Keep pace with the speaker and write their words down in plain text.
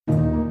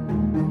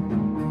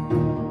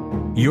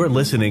You're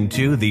listening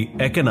to the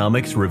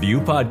Economics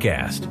Review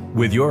Podcast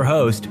with your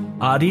host,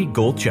 Adi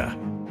Golcha.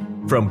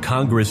 From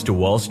Congress to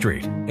Wall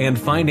Street and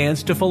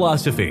finance to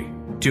philosophy,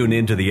 tune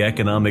into the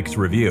Economics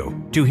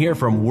Review to hear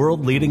from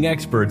world-leading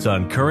experts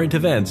on current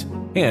events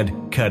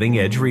and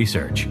cutting-edge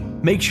research.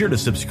 Make sure to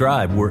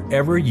subscribe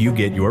wherever you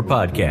get your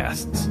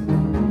podcasts.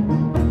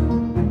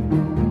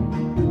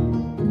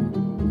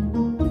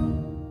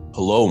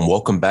 Hello and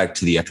welcome back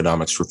to the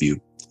Economics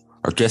Review.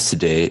 Our guest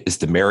today is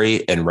the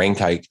Mary and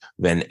Rankine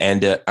van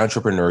Ande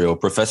Entrepreneurial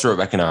Professor of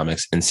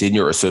Economics and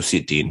Senior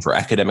Associate Dean for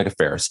Academic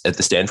Affairs at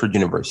the Stanford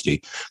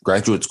University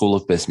Graduate School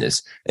of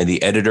Business and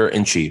the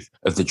Editor-in-Chief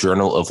of the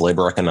Journal of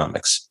Labor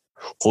Economics.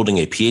 Holding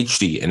a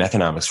Ph.D. in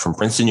economics from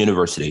Princeton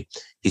University,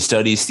 he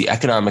studies the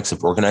economics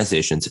of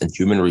organizations and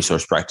human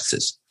resource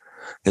practices.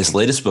 His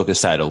latest book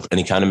is titled An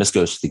Economist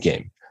Goes to the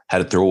Game: How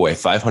to Throw Away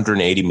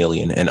 $580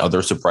 Million and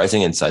Other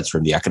Surprising Insights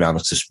from the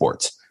Economics of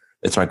Sports.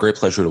 It's my great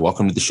pleasure to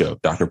welcome to the show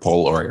Dr.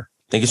 Paul Oyer.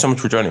 Thank you so much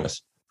for joining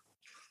us.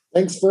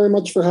 Thanks very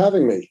much for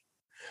having me.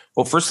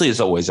 Well, firstly, as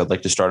always, I'd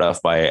like to start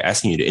off by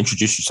asking you to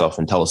introduce yourself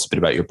and tell us a bit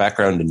about your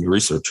background and your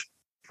research.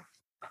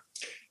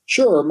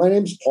 Sure. My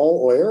name's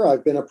Paul Oyer.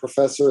 I've been a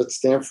professor at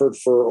Stanford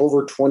for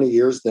over 20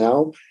 years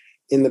now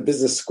in the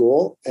business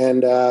school.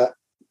 And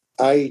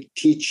I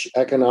teach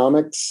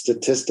economics,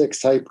 statistics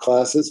type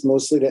classes,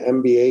 mostly to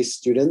MBA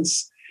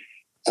students.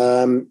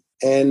 And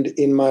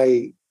in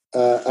my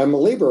I'm a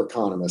labor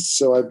economist,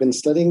 so I've been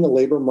studying the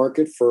labor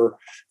market for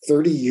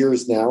 30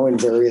 years now in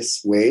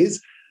various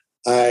ways.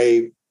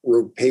 I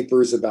wrote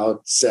papers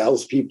about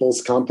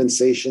salespeople's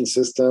compensation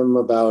system,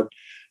 about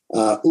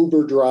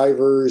Uber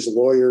drivers,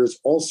 lawyers,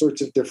 all sorts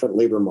of different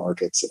labor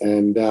markets.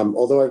 And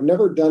although I've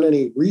never done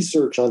any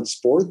research on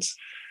sports,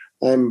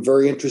 I'm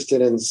very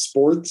interested in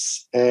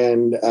sports.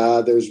 And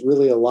there's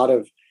really a lot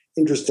of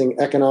interesting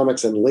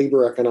economics and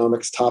labor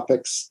economics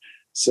topics.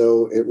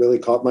 So it really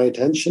caught my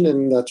attention,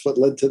 and that's what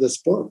led to this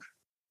book.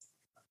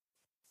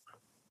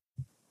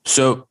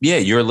 So,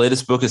 your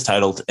latest book is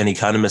titled An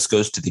Economist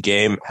Goes to the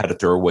Game: How to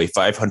Throw Away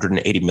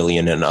 $580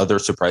 Million and Other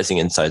Surprising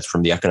Insights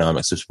from the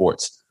Economics of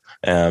Sports,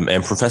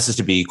 and professes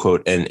to be,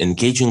 quote, an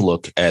engaging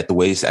look at the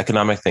ways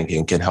economic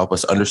thinking can help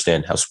us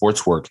understand how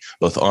sports work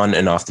both on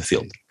and off the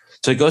field.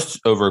 So it goes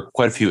over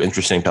quite a few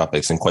interesting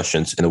topics and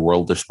questions in the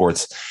world of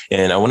sports.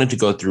 And I wanted to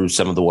go through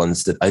some of the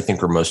ones that I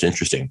think are most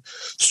interesting,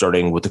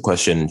 starting with the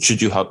question,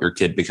 should you help your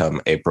kid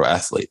become a pro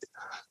athlete?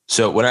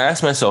 So when I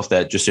ask myself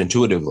that just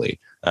intuitively,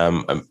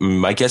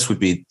 my guess would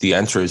be the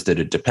answer is that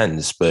it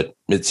depends. But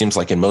it seems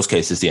like in most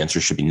cases, the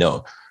answer should be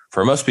no.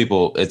 For most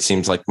people, it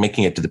seems like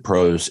making it to the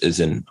pros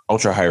is an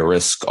ultra high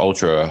risk,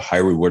 ultra high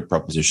reward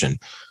proposition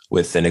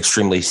with an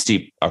extremely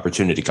steep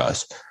opportunity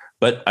cost.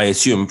 But I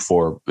assume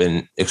for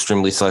an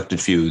extremely selected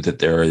few that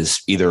there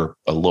is either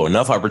a low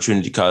enough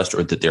opportunity cost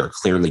or that they're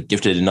clearly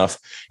gifted enough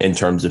in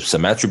terms of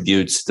some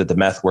attributes that the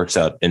math works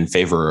out in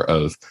favor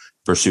of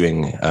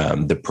pursuing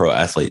the pro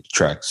athlete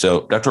track.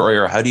 So, Dr.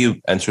 Oyer, how do you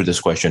answer this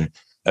question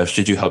of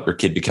should you help your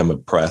kid become a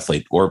pro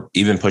athlete or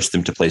even push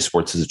them to play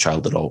sports as a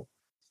child at all?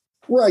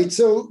 Right.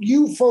 So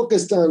you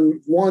focused on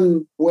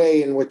one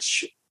way in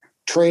which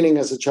training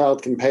as a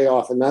child can pay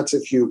off, and that's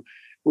if you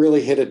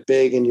really hit it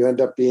big and you end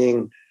up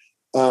being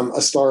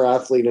a star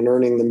athlete and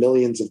earning the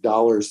millions of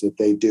dollars that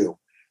they do.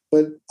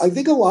 But I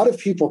think a lot of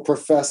people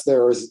profess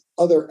there is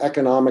other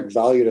economic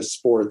value to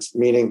sports,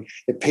 meaning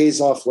it pays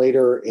off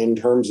later in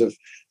terms of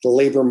the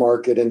labor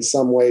market in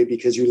some way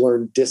because you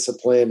learn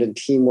discipline and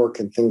teamwork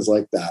and things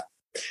like that.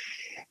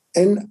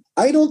 And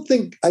I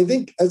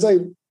think as I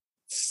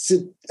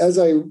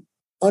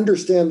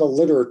understand the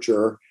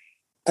literature,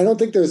 I don't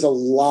think there's a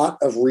lot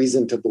of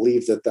reason to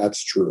believe that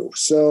that's true.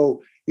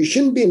 So you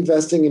shouldn't be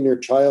investing in your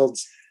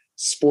child's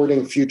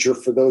sporting future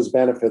for those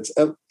benefits,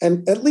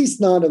 and at least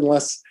not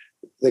unless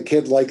the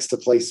kid likes to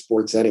play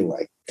sports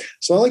anyway.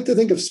 So I like to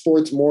think of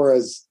sports more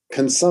as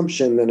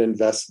consumption than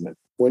investment.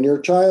 When you're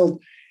a child,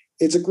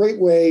 it's a great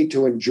way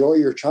to enjoy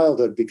your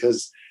childhood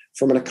because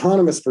from an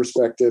economist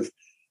perspective,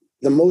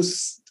 the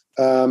most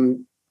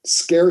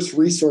scarce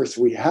resource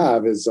we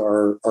have is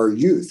our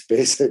youth,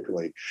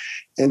 basically.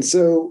 And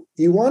so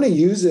you want to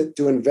use it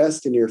to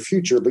invest in your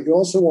future, but you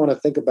also want to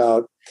think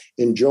about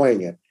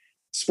enjoying it.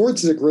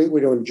 Sports is a great way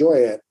to enjoy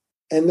it.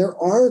 And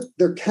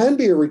there can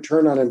be a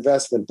return on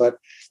investment, but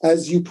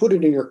as you put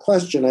it in your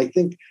question, I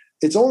think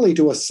it's only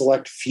to a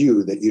select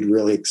few that you'd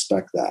really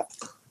expect that.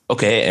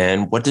 Okay.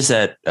 And what does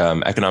that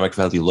economic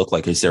value look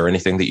like? Is there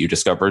anything that you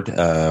discovered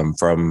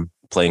from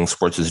playing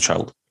sports as a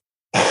child?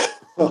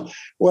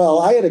 Well,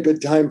 I had a good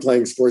time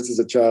playing sports as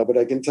a child, but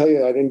I can tell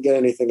you I didn't get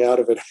anything out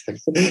of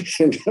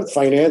it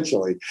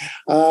financially.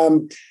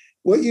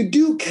 What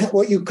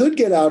you could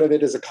get out of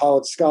it is a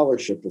college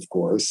scholarship, of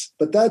course,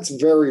 but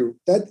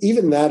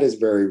even that is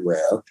very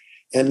rare.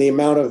 And the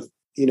amount of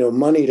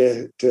money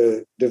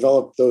to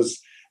develop those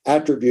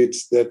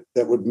attributes that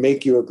would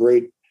make you a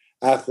great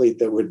athlete,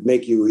 that would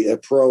make you a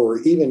pro or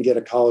even get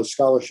a college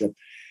scholarship,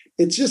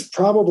 it's just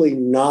probably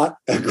not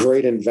a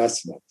great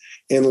investment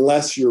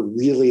unless you're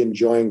really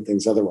enjoying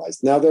things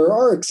otherwise. Now, there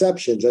are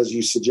exceptions, as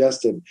you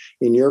suggested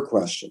in your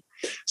question.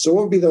 So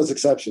what would be those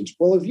exceptions?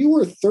 Well, if you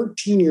were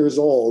 13 years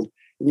old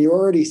and you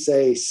already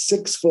say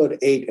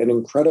 6'8" and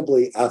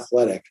incredibly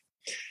athletic,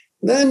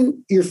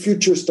 then your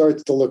future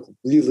starts to look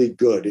really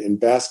good in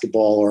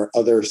basketball or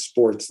other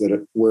sports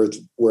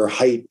where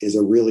height is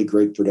a really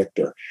great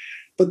predictor.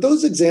 But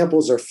those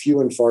examples are few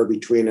and far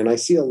between. And I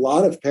see a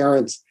lot of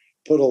parents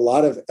put a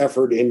lot of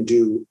effort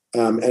into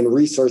and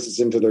resources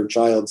into their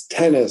child's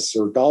tennis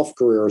or golf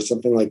career or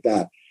something like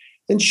that.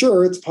 And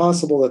sure, it's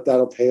possible that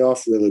that'll pay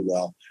off really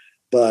well.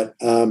 But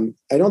I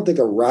don't think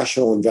a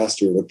rational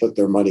investor would put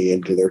their money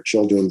into their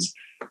children's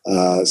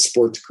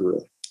sports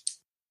career.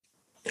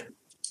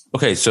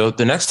 Okay, so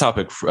the next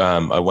topic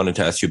I wanted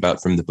to ask you about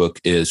from the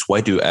book is,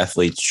 why do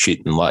athletes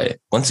cheat and lie?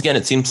 Once again,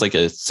 it seems like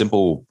a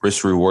simple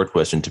risk-reward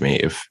question to me.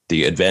 If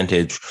the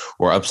advantage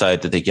or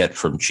upside that they get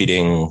from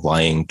cheating,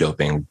 lying,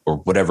 doping, or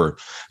whatever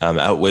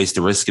outweighs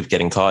the risk of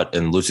getting caught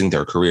and losing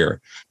their career,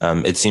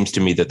 it seems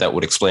to me that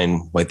would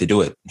explain why they do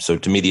it. So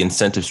to me, the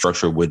incentive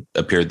structure would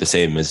appear the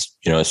same as,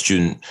 a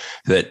student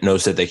that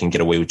knows that they can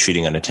get away with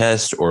cheating on a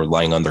test or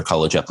lying on their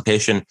college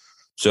application.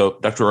 So,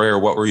 Dr. Oyer,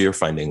 what were your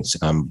findings?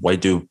 Why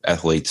do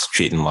athletes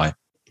cheat and lie?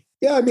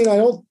 Yeah,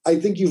 I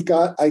think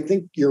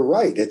you're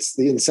right. It's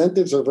the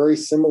incentives are very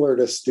similar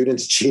to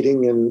students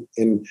cheating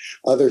in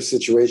other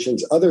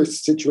situations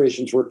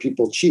where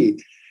people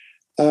cheat.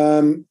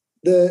 The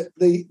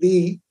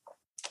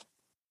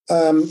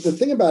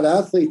thing about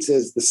athletes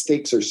is the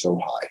stakes are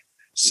so high.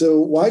 So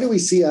why do we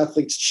see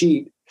athletes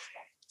cheat?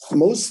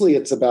 Mostly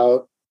it's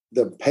about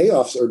the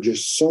payoffs are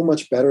just so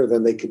much better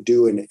than they could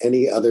do in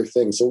any other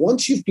thing. So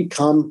once you've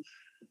become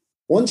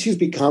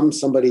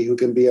somebody who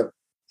can be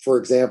for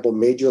example,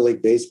 Major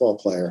League Baseball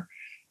player,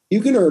 you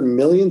can earn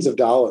millions of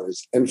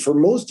dollars. And for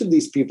most of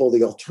these people,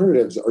 the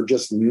alternatives are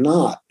just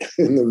not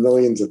in the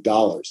millions of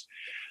dollars.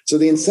 So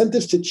the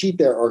incentives to cheat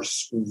there are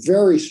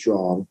very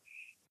strong.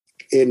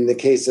 In the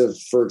case of,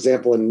 for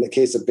example, in the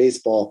case of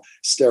baseball,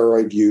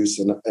 steroid use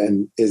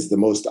and is the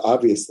most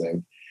obvious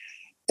thing.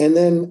 And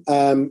then,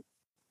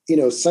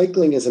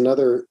 cycling is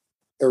another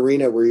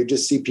arena where you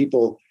just see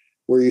people,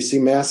 where you see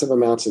massive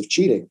amounts of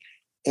cheating.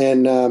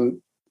 And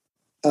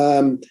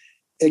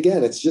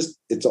again,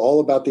 it's all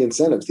about the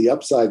incentives. The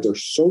upsides are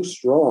so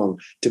strong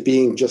to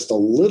being just a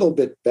little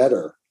bit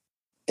better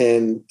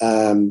in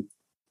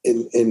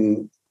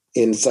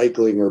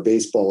cycling or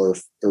baseball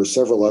or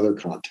several other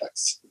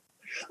contexts.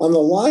 On the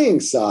lying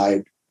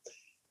side,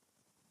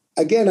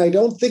 again, I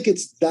don't think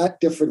it's that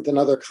different than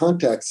other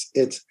contexts.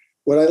 It's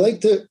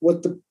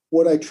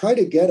what I try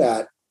to get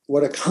at,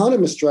 what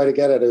economists try to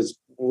get at is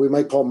what we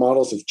might call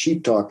models of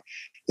cheap talk.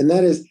 And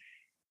that is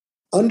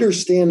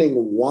understanding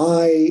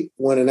why,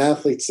 when an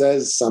athlete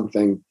says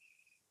something,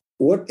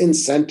 what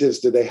incentives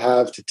do they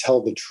have to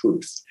tell the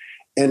truth?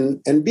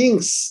 And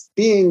being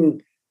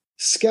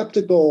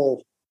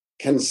skeptical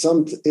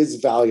is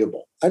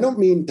valuable. I don't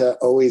mean to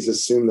always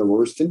assume the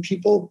worst in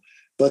people,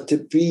 but to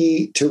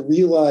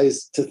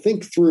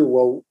think through,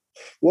 well,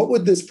 what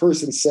would this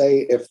person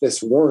say if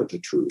this weren't the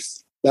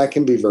truth? That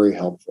can be very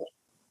helpful.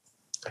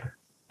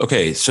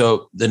 Okay,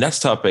 so the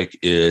next topic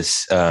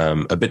is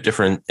a bit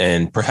different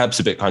and perhaps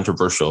a bit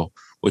controversial,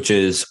 which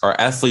is, are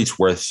athletes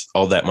worth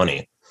all that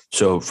money?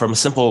 So from a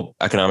simple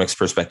economics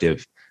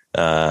perspective,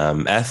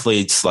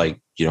 athletes,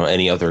 like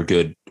any other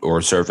good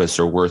or service,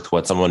 are worth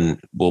what someone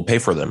will pay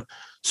for them.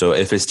 So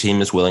if his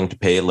team is willing to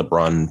pay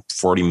LeBron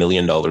 $40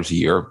 million a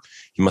year,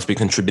 he must be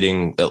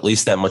contributing at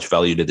least that much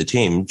value to the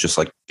team, just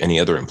like any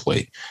other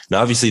employee.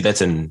 Now, obviously,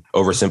 that's an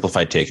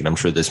oversimplified take, and I'm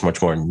sure there's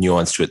much more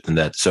nuance to it than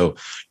that. So,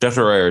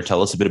 Dr. Oyer,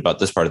 tell us a bit about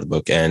this part of the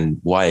book and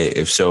why,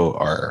 if so,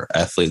 are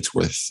athletes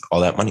worth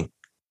all that money?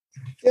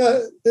 Yeah,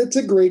 that's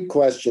a great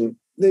question.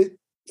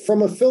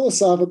 From a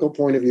philosophical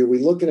point of view, we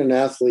look at an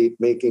athlete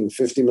making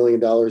 $50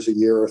 million a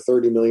year or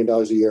 $30 million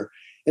a year,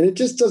 and it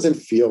just doesn't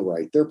feel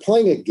right. They're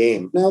playing a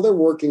game. Now, they're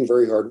working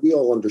very hard. We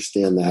all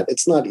understand that.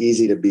 It's not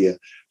easy to be a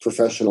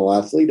professional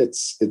athlete.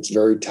 It's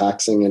very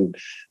taxing, and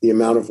the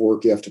amount of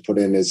work you have to put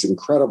in is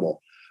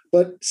incredible.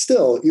 But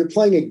still, you're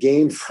playing a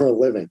game for a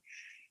living.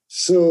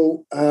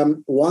 So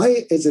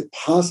why is it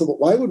possible?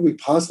 Why would we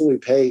possibly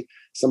pay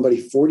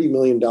somebody $40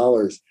 million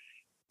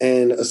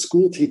and a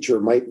school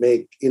teacher might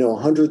make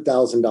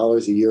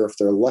 $100,000 a year if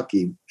they're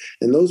lucky?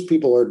 And those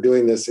people are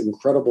doing this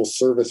incredible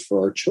service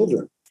for our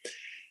children.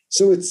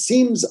 So it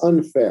seems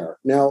unfair.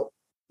 Now,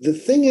 the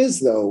thing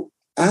is, though,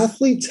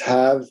 athletes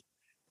have,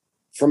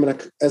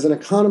 as an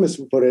economist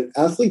would put it,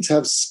 athletes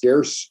have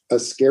a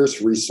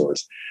scarce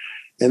resource,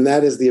 and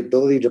that is the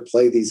ability to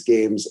play these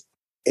games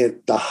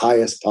at the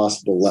highest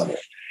possible level.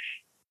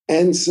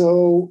 And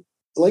so,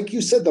 like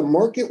you said, the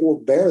market will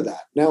bear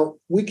that. Now,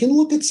 we can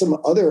look at some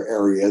other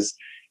areas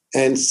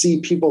and see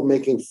people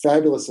making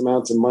fabulous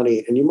amounts of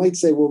money. And you might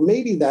say, well,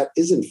 maybe that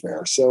isn't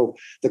fair. So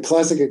the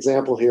classic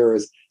example here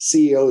is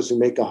CEOs who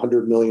make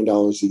 $100 million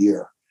a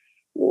year.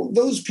 Well,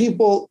 those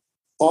people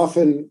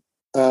often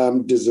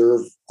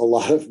deserve a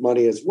lot of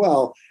money as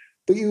well.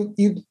 But you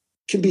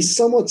can be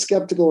somewhat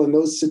skeptical in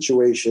those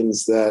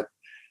situations that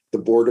the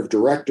board of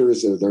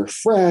directors are their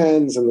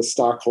friends and the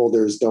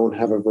stockholders don't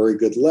have a very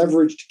good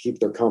leverage to keep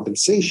their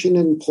compensation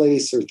in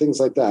place or things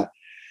like that.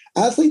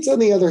 Athletes, on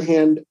the other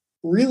hand,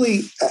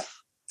 really,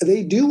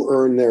 they do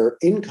earn their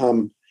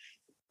income.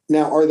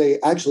 Now, are they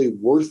actually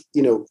worth,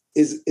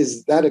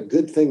 is that a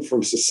good thing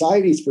from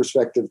society's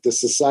perspective? Does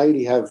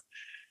society have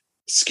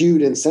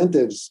skewed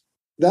incentives?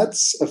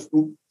 That's a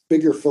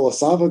bigger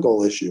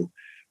philosophical issue.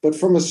 But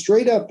from a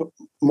straight up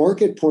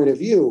market point of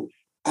view,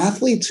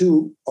 athletes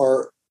who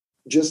are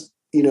just,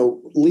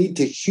 lead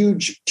to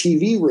huge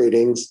TV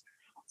ratings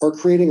are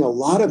creating a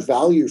lot of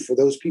value for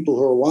those people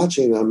who are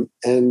watching them.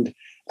 And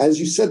as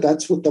you said,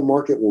 that's what the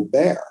market will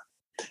bear.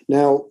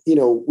 Now,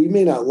 we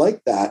may not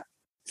like that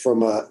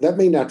that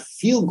may not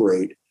feel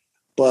great,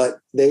 but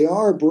they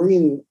are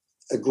bringing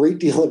a great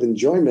deal of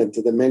enjoyment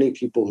to the many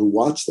people who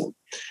watch them.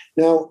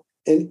 Now,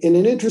 in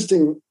an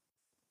interesting,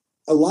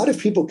 a lot of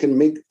people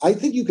I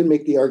think you can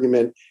make the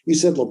argument, you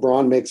said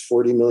LeBron makes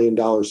 $40 million.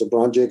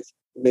 LeBron James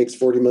makes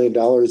 $40 million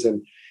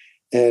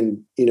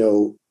and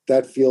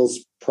that feels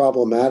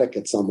problematic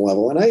at some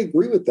level. And I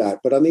agree with that.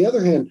 But on the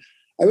other hand,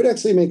 I would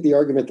actually make the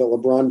argument that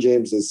LeBron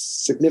James is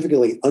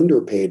significantly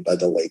underpaid by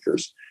the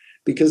Lakers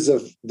because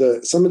of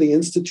some of the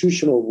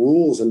institutional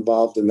rules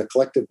involved in the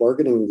collective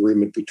bargaining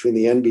agreement between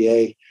the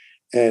NBA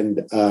and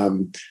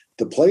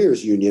the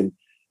players union.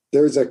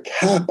 There's a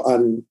cap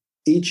on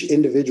each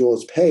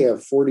individual's pay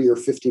of 40 or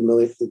 50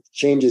 million. It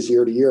changes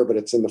year to year, but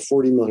it's in the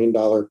 $40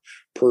 million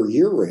per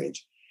year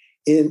range.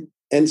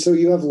 And so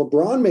you have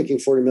LeBron making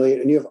 $40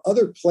 million, and you have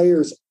other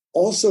players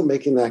also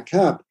making that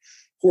cap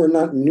who are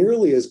not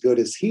nearly as good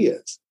as he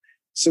is.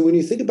 So when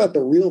you think about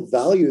the real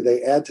value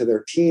they add to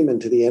their team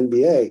and to the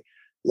NBA,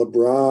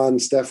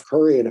 LeBron, Steph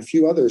Curry, and a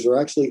few others are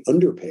actually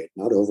underpaid,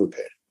 not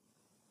overpaid.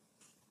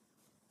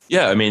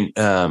 Yeah, I mean,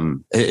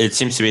 it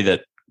seems to me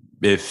that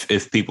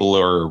if people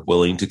are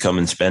willing to come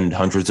and spend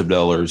hundreds of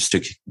dollars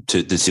to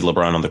see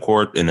LeBron on the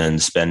court and then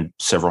spend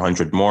several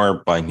hundred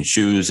more buying his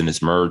shoes and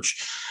his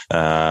merch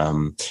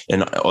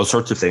and all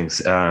sorts of things,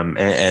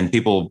 and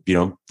people,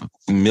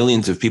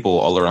 millions of people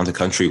all around the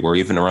country or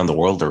even around the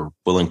world are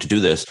willing to do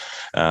this,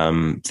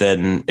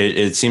 then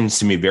it seems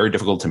to me very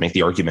difficult to make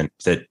the argument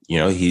that,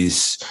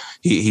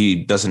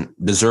 he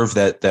doesn't deserve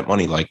that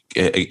money. Like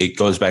it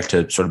goes back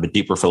to sort of a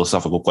deeper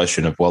philosophical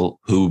question of,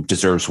 well, who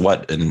deserves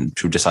what and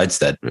who decides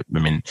that? I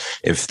mean,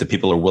 if the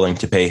people are willing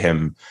to pay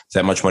him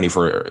that much money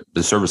for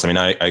the service, I mean,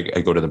 I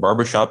go to the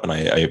barber shop and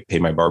I pay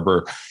my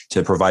barber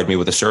to provide me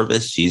with a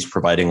service. He's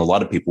providing a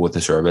lot of people with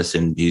the service,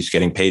 and he's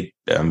getting paid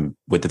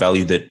with the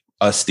value that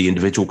us, the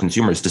individual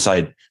consumers,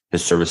 decide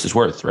his service is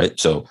worth, right?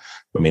 So,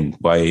 I mean,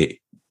 why?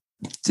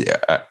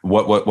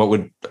 What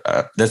would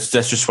that's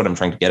just what I'm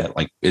trying to get at.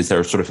 Like, is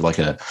there sort of like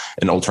an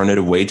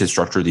alternative way to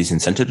structure these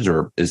incentives,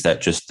 or is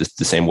that just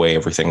the same way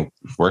everything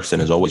works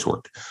and has always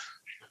worked?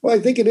 Well, I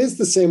think it is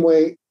the same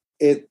way.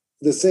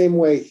 The same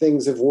way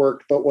things have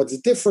worked, but what's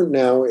different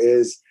now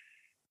is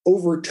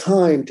over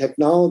time,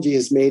 technology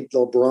has made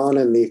LeBron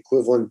and the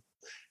equivalent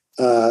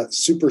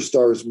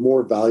superstars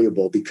more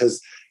valuable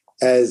because,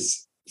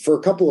 for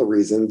a couple of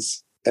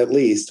reasons, at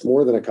least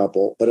more than a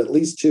couple, but at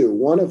least two.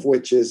 One of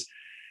which is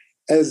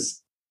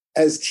as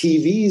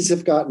TVs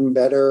have gotten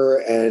better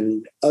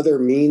and other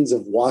means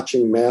of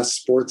watching mass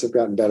sports have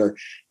gotten better,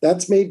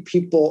 that's made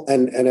people,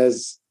 and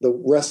as the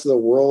rest of the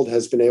world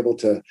has been able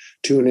to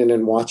tune in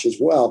and watch as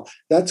well,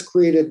 that's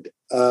created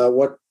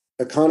what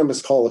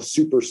economists call a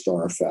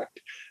superstar effect.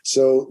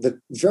 So the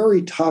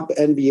very top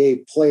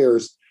NBA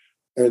players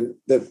and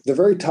the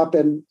very top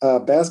end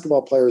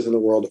basketball players in the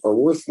world are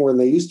worth more than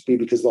they used to be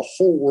because the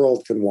whole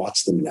world can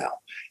watch them now,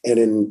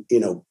 and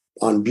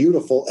on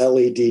beautiful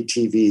LED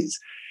TVs.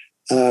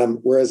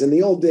 Whereas in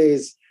the old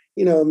days,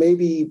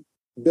 maybe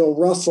Bill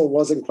Russell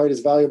wasn't quite as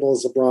valuable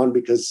as LeBron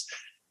because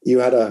you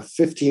had a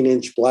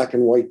 15-inch black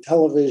and white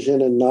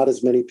television and not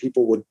as many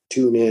people would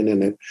tune in,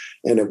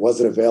 and it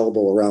wasn't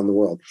available around the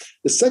world.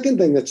 The second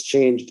thing that's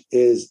changed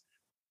is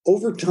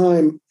over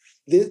time,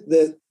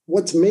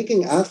 what's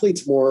making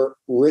athletes more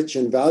rich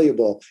and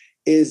valuable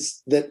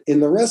is that in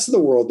the rest of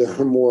the world, there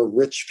are more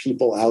rich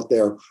people out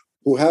there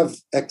who have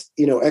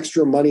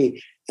extra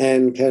money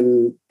and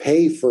can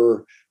pay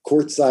for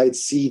courtside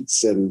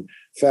seats and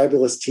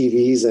fabulous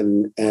TVs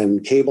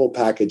and cable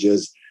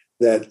packages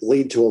that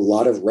lead to a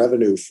lot of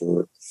revenue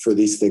for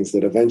these things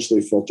that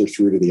eventually filter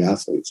through to the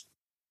athletes.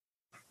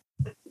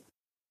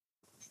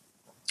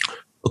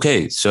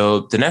 Okay,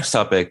 so the next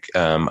topic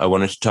I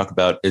wanted to talk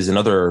about is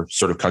another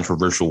sort of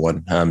controversial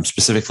one,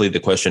 specifically the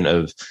question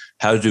of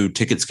how do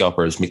ticket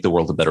scalpers make the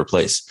world a better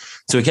place?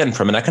 So again,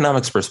 from an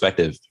economics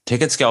perspective,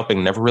 ticket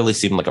scalping never really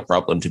seemed like a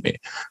problem to me.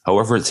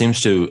 However, it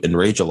seems to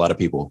enrage a lot of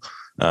people.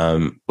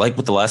 Like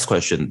with the last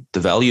question, the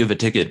value of a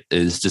ticket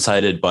is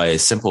decided by a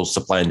simple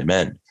supply and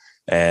demand.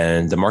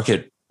 And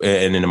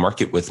in a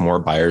market with more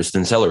buyers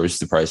than sellers,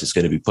 the price is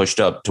going to be pushed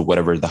up to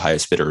whatever the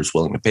highest bidder is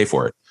willing to pay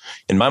for it.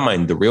 In my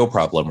mind, the real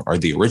problem are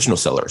the original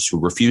sellers who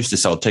refuse to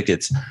sell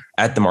tickets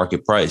at the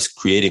market price,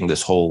 creating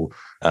this whole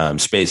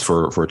space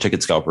for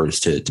ticket scalpers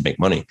to make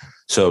money.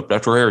 So,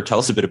 Dr. Oyer, tell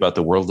us a bit about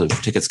the world of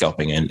ticket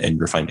scalping and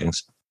your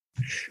findings.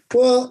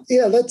 Well,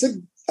 yeah,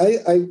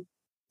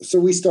 so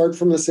we start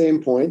from the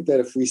same point that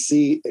if we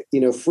see,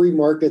 free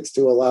markets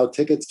to allow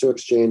tickets to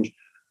exchange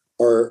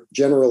are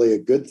generally a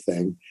good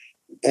thing.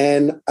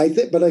 And I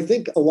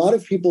think a lot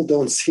of people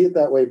don't see it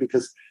that way,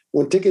 because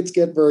when tickets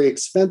get very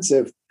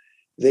expensive,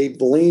 they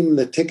blame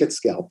the ticket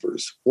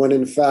scalpers, when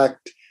in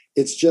fact,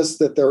 it's just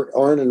that there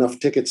aren't enough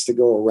tickets to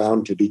go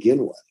around to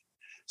begin with.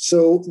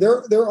 So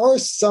there are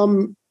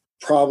some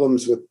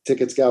problems with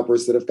ticket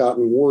scalpers that have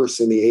gotten worse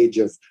in the age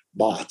of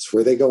bots,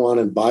 where they go on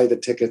and buy the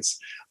tickets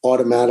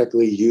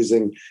automatically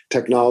using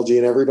technology,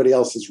 and everybody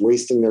else is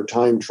wasting their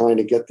time trying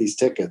to get these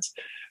tickets.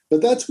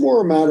 But that's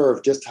more a matter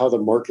of just how the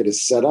market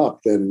is set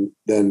up than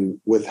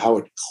with how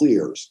it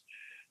clears.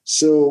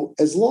 So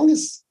as long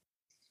as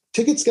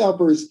ticket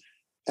scalpers,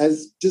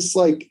 as just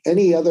like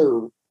any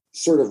other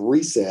sort of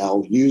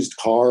resale, used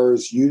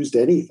cars, used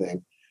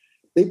anything,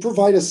 they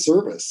provide a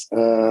service,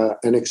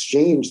 an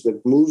exchange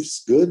that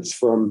moves goods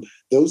from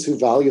those who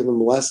value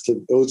them less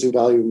to those who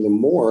value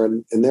them more,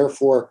 and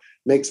therefore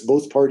makes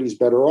both parties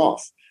better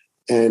off.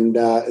 And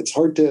it's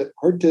hard to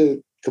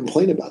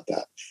complain about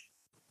that.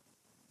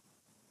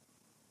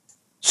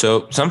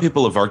 So some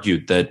people have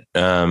argued that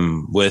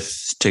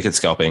with ticket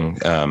scalping,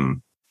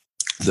 one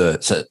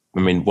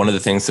of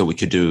the things that we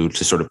could do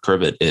to sort of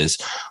curb it is,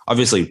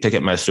 obviously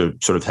Ticketmaster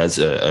sort of has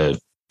a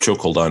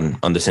chokehold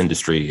on this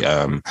industry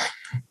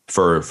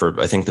for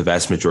I think the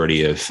vast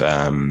majority of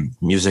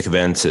music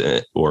events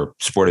or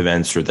sport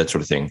events or that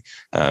sort of thing.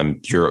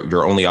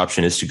 Your only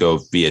option is to go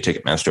via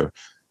Ticketmaster.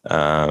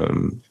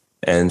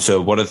 And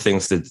so one of the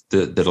things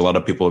that a lot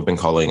of people have been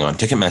calling on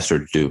Ticketmaster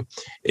to do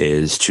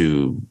is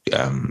to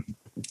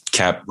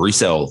cap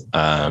resale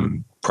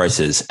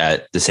prices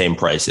at the same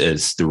price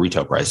as the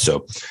retail price.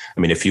 So,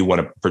 if you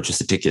want to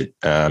purchase a ticket,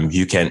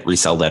 you can't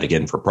resell that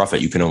again for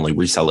profit. You can only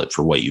resell it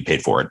for what you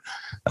paid for it.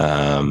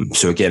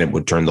 So again, it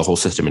would turn the whole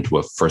system into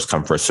a first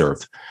come, first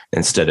serve,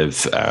 instead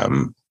of,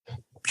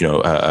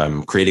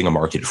 creating a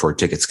market for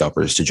ticket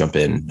scalpers to jump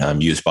in,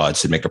 use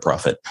bots to make a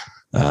profit.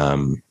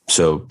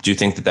 So do you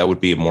think that would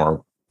be a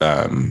more,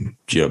 I don't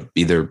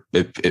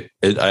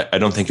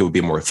think it would be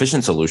a more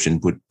efficient solution.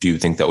 Do you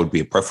think that would be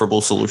a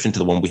preferable solution to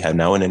the one we have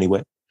now in any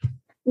way?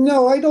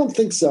 No, I don't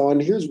think so.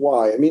 And here's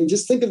why.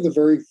 Just think of the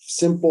very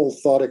simple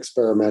thought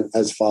experiment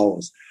as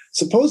follows.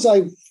 Suppose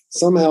I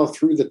somehow,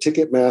 through the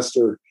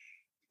Ticketmaster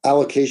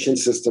allocation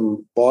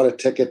system, bought a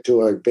ticket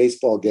to a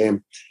baseball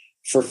game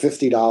for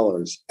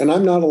 $50, and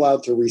I'm not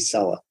allowed to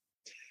resell it.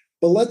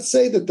 But let's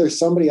say that there's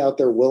somebody out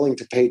there willing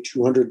to pay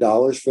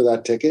 $200 for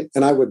that ticket,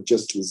 and I would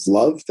just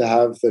love to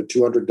have the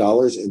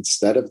 $200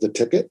 instead of the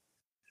ticket.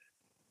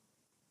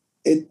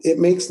 It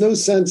makes no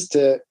sense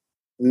to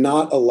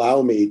not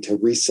allow me to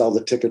resell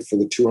the ticket for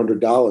the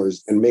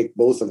 $200 and make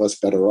both of us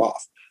better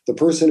off. The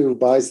person who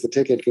buys the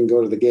ticket can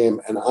go to the game,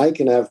 and I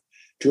can have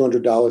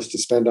 $200 to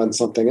spend on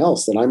something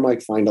else that I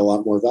might find a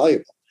lot more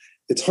valuable.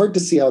 It's hard to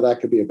see how that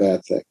could be a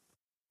bad thing.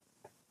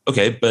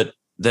 Okay, but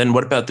then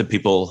what about the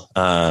people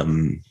that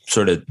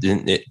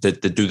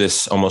do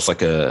this almost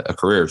like a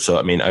career? So,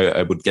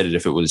 I would get it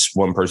if it was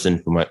one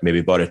person who might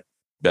maybe bought a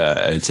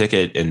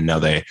ticket and now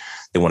they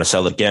want to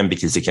sell it again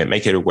because they can't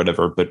make it or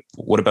whatever. But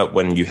what about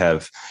when you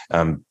have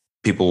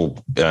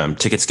people,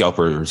 ticket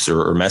scalpers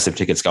or massive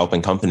ticket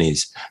scalping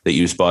companies that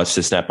use bots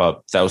to snap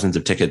up thousands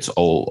of tickets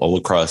all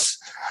across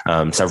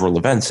several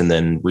events and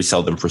then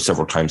resell them for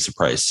several times the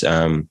price?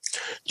 Do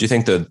you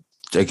think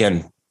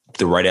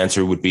the right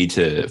answer would be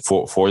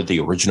for the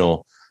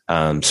original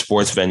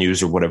sports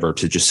venues or whatever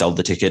to just sell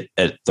the ticket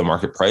at the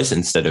market price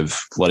instead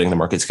of letting the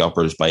market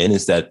scalpers buy in?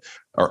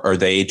 Are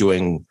they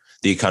doing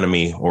the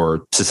economy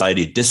or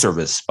society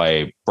disservice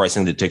by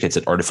pricing the tickets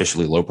at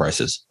artificially low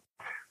prices?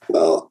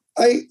 Well,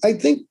 I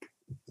think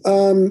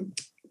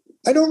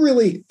I don't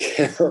really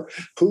care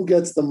who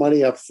gets the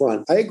money up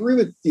front. I agree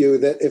with you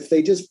that if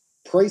they just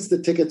price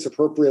the tickets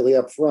appropriately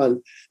up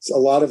front, a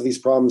lot of these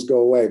problems go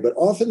away. But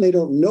often they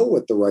don't know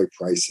what the right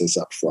price is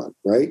up front,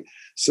 right?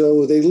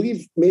 So they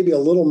leave maybe a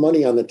little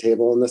money on the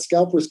table, and the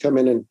scalpers come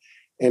in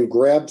and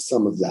grab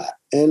some of that.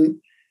 And,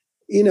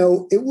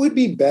 it would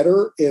be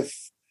better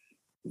if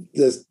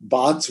the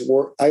bots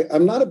were,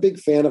 I'm not a big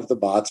fan of the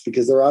bots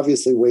because they're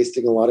obviously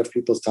wasting a lot of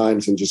people's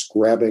times and just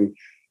grabbing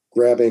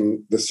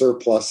the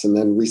surplus and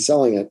then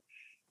reselling it.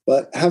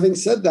 But having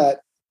said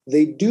that,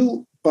 they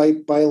do, by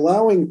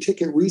allowing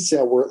ticket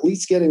resale, we're at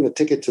least getting the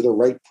ticket to the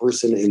right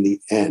person in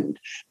the end.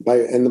 By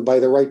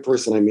the right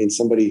person, I mean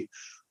somebody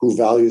who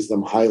values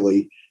them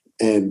highly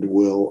and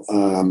will,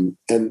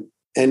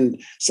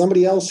 and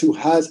somebody else who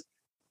has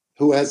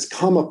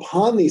come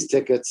upon these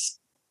tickets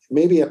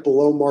maybe at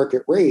below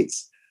market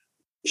rates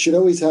should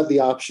always have the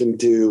option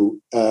to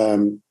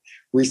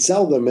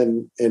resell them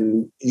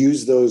and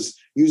use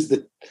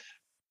the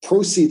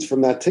proceeds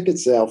from that ticket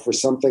sale for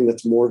something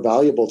that's more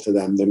valuable to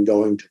them than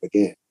going to the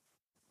game.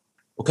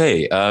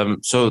 Okay,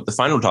 so the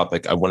final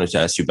topic I wanted to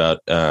ask you about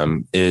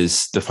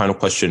is the final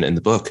question in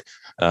the book.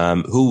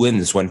 Who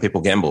wins when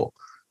people gamble?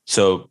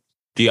 So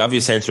The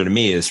obvious answer to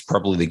me is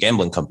probably the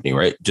gambling company,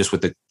 right? Just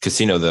with the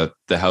casino,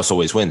 the house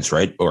always wins,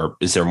 right? Or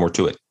is there more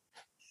to it?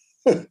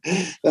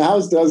 The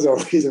house does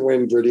always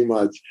win pretty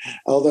much,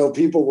 although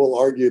people will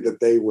argue that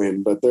they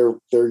win, but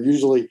they're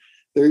usually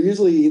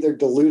either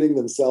deluding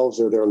themselves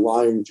or they're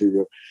lying to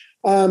you.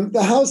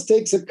 The house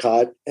takes a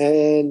cut,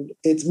 and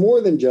it's more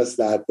than just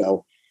that,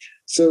 though.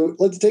 So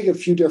let's take a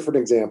few different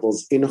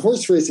examples. In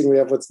horse racing, we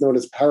have what's known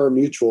as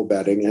pari-mutuel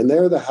betting, and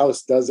there the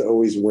house does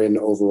always win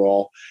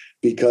overall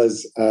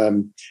because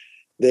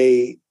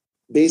the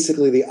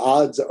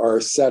odds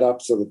are set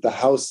up so that the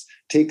house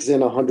takes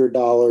in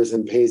 $100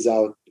 and pays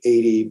out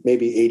maybe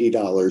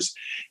 $80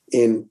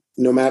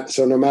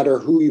 no matter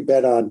who you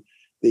bet on,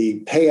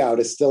 the payout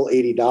is still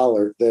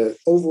 $80. The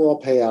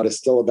overall payout is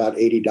still about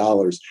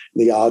 $80.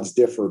 The odds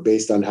differ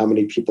based on how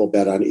many people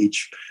bet on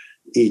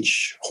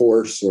each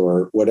horse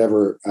or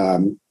whatever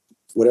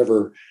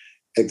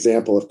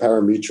example of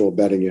pari-mutuel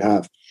betting you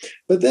have.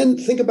 But then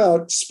think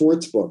about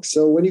sports books.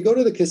 So when you go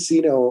to a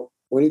casino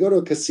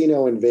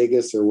in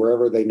Vegas or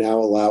wherever they now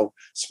allow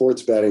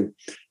sports betting,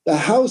 the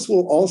house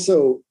will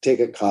also take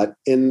a cut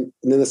in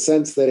the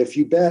sense that if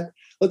you bet,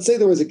 let's say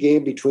there was a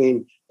game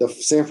between the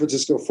San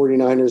Francisco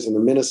 49ers and the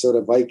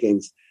Minnesota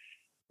Vikings,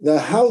 the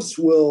house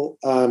will,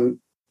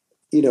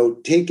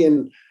 take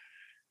in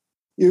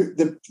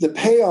the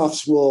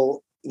payoffs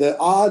the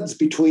odds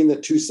between the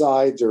two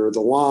sides or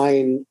the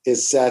line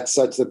is set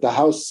such that the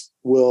house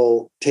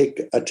will take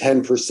a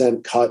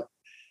 10% cut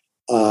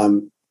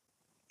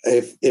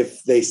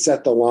if they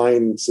set the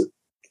lines.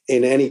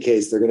 In any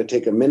case, they're going to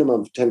take a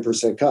minimum of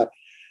 10% cut.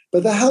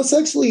 But the house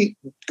actually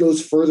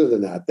goes further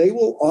than that. They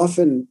will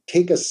often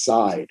take a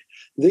side.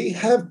 They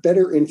have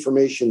better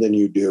information than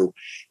you do,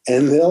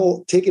 and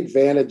they'll take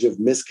advantage of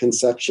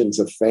misconceptions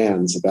of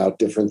fans about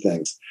different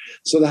things.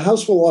 So the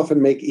house will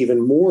often make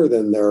even more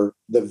than the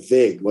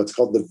VIG, what's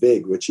called the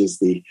VIG, which is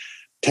the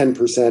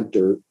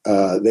 10%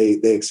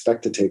 they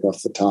expect to take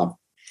off the top.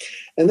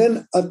 And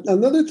then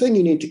another thing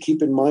you need to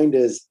keep in mind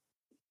is,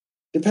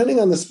 depending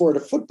on the sport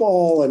of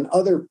football and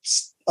other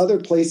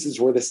places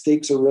where the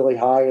stakes are really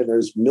high and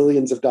there's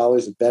millions of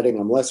dollars of betting,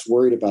 I'm less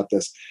worried about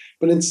this.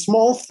 But in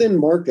small, thin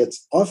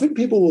markets, often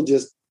people will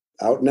just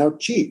out and out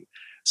cheat.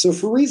 So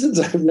for reasons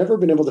I've never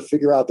been able to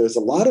figure out, there's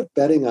a lot of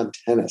betting on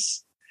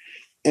tennis.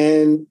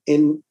 And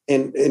in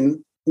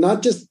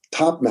not just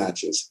top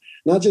matches,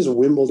 not just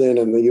Wimbledon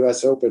and the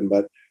US Open,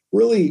 but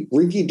really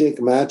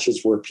rinky-dink matches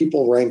where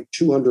people rank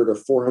 200 or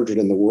 400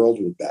 in the world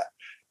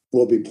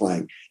will be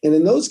playing. And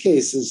in those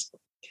cases,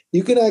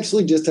 you can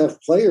actually just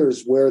have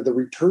players where the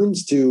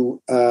returns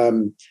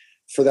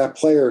for that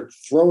player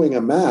throwing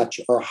a match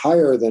are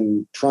higher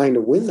than trying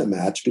to win the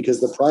match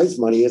because the prize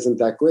money isn't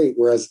that great,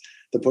 whereas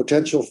the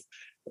potential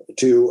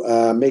to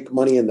make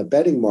money in the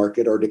betting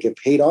market or to get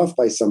paid off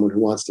by someone who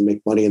wants to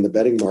make money in the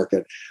betting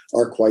market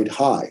are quite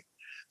high.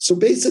 So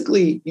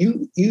basically,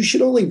 you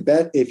should only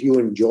bet if you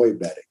enjoy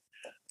betting.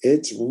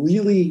 It's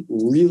really,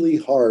 really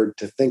hard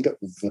to think of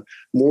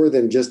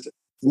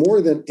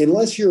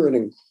unless you're an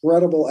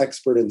incredible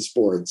expert in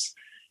sports.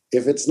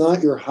 If it's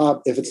not your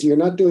hobby, you're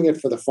not doing it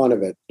for the fun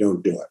of it,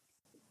 don't do it.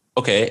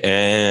 Okay,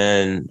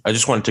 and I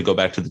just wanted to go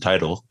back to the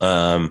title,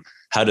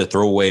 How to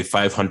Throw Away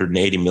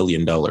 $580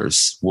 Million.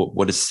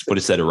 What is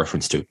that a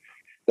reference to?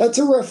 That's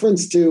a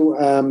reference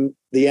to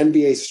the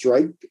NBA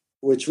strike,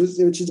 which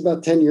is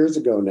about 10 years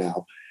ago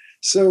now.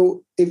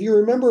 So if you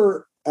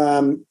remember,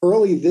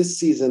 early this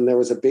season, there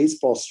was a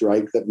baseball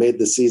strike that made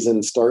the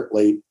season start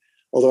late,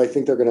 although I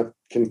think they're going to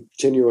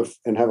continue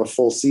and have a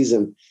full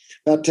season.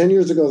 About 10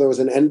 years ago, there was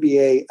an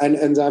NBA,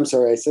 and I'm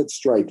sorry, I said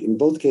strike. In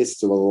both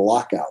cases, it was a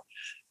lockout.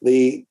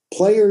 The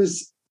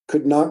players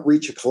could not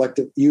reach a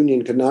collective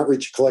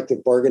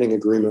bargaining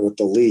agreement with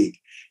the league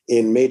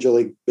in Major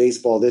League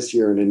Baseball this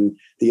year and in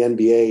the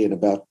NBA in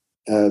about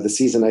the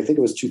season, I think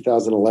it was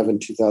 2011,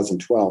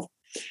 2012.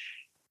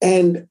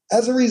 And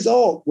as a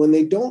result, when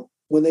they don't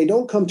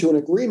come to an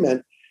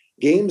agreement,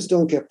 games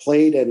don't get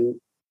played and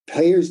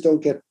players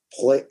don't get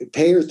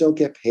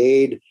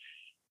paid.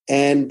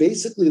 And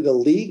basically the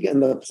league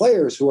and the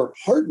players who are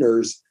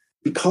partners,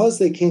 because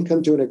they can't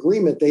come to an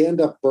agreement, they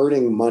end up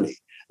burning money.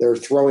 They're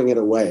throwing it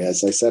away,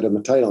 as I said in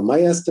the title.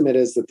 My estimate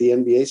is that the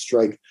NBA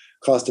strike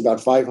cost about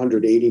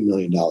 $580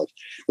 million.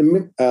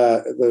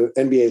 The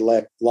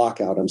NBA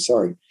lockout, I'm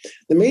sorry.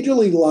 The Major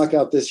League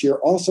lockout this year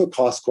also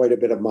cost quite a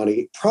bit of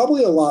money,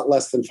 probably a lot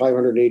less than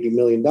 $580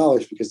 million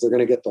because they're going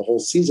to get the whole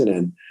season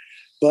in.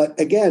 But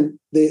again,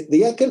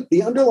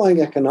 the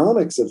underlying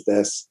economics of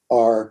this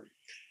are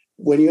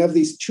when you have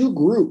these two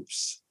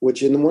groups,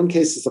 which in one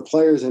case is the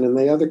players and in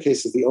the other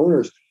case is the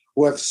owners,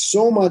 who have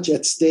so much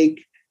at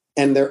stake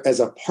and they're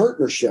as a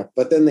partnership,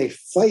 but then they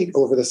fight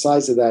over the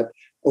size of that,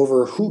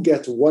 over who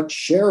gets what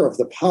share of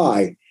the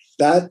pie,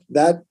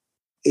 that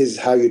is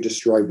how you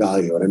destroy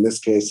value. And in this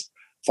case,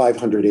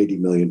 $580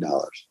 million.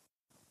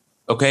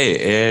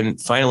 Okay.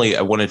 And finally,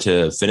 I wanted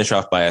to finish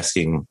off by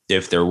asking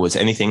if there was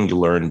anything you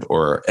learned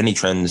or any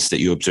trends that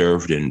you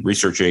observed in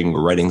researching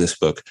or writing this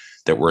book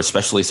that were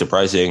especially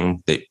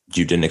surprising that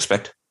you didn't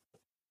expect.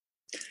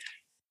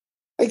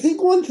 I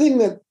think one thing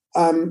that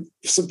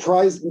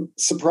surprised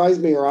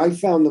me, or I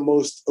found the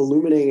most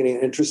illuminating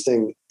and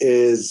interesting,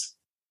 is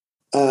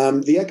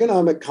the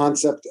economic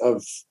concept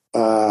of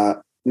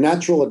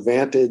natural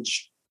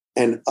advantage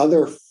and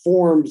other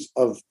forms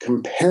of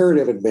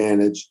comparative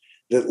advantage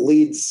that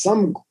leads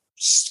some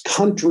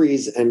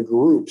countries and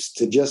groups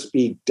to just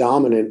be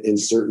dominant in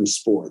certain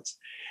sports.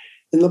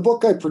 In the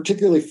book, I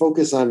particularly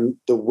focus on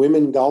the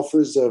women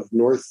golfers of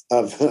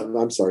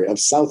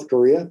South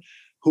Korea,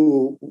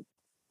 who,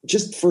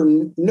 just for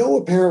no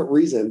apparent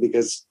reason,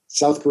 because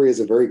South Korea is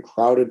a very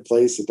crowded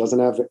place. It doesn't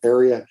have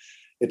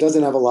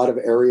a lot of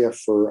area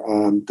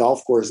for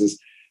golf courses,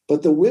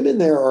 but the women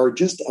there are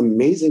just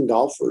amazing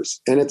golfers.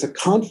 And it's a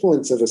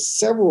confluence of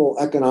several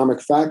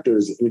economic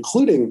factors,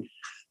 including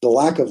the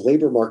lack of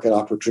labor market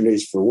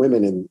opportunities for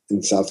women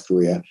in South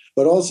Korea,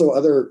 but also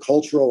other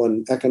cultural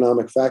and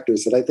economic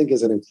factors that I think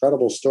is an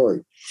incredible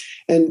story.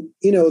 And,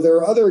 there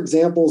are other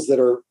examples that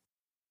are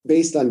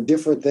based on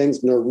different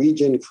things.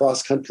 Norwegian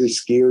cross-country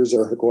skiers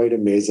are quite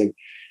amazing.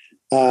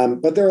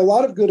 But there are a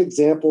lot of good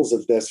examples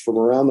of this from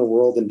around the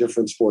world in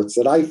different sports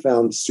that I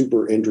found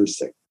super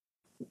interesting.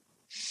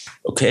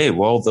 Okay,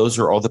 well, those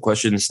are all the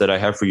questions that I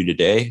have for you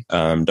today.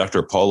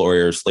 Dr. Paul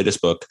Oyer's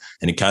latest book,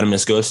 An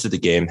Economist Goes to the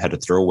Game, How to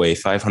Throw Away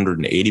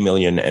 $580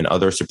 Million and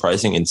Other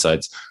Surprising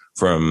Insights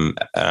from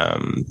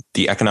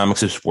the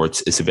Economics of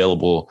Sports, is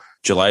available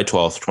July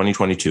 12th,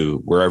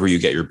 2022, wherever you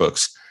get your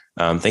books.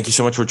 Thank you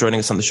so much for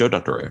joining us on the show,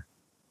 Dr. Oyer.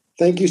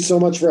 Thank you so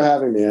much for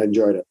having me. I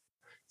enjoyed it.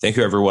 Thank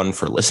you, everyone,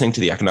 for listening to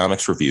the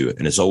Economics Review.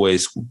 And as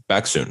always,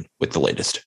 back soon with the latest.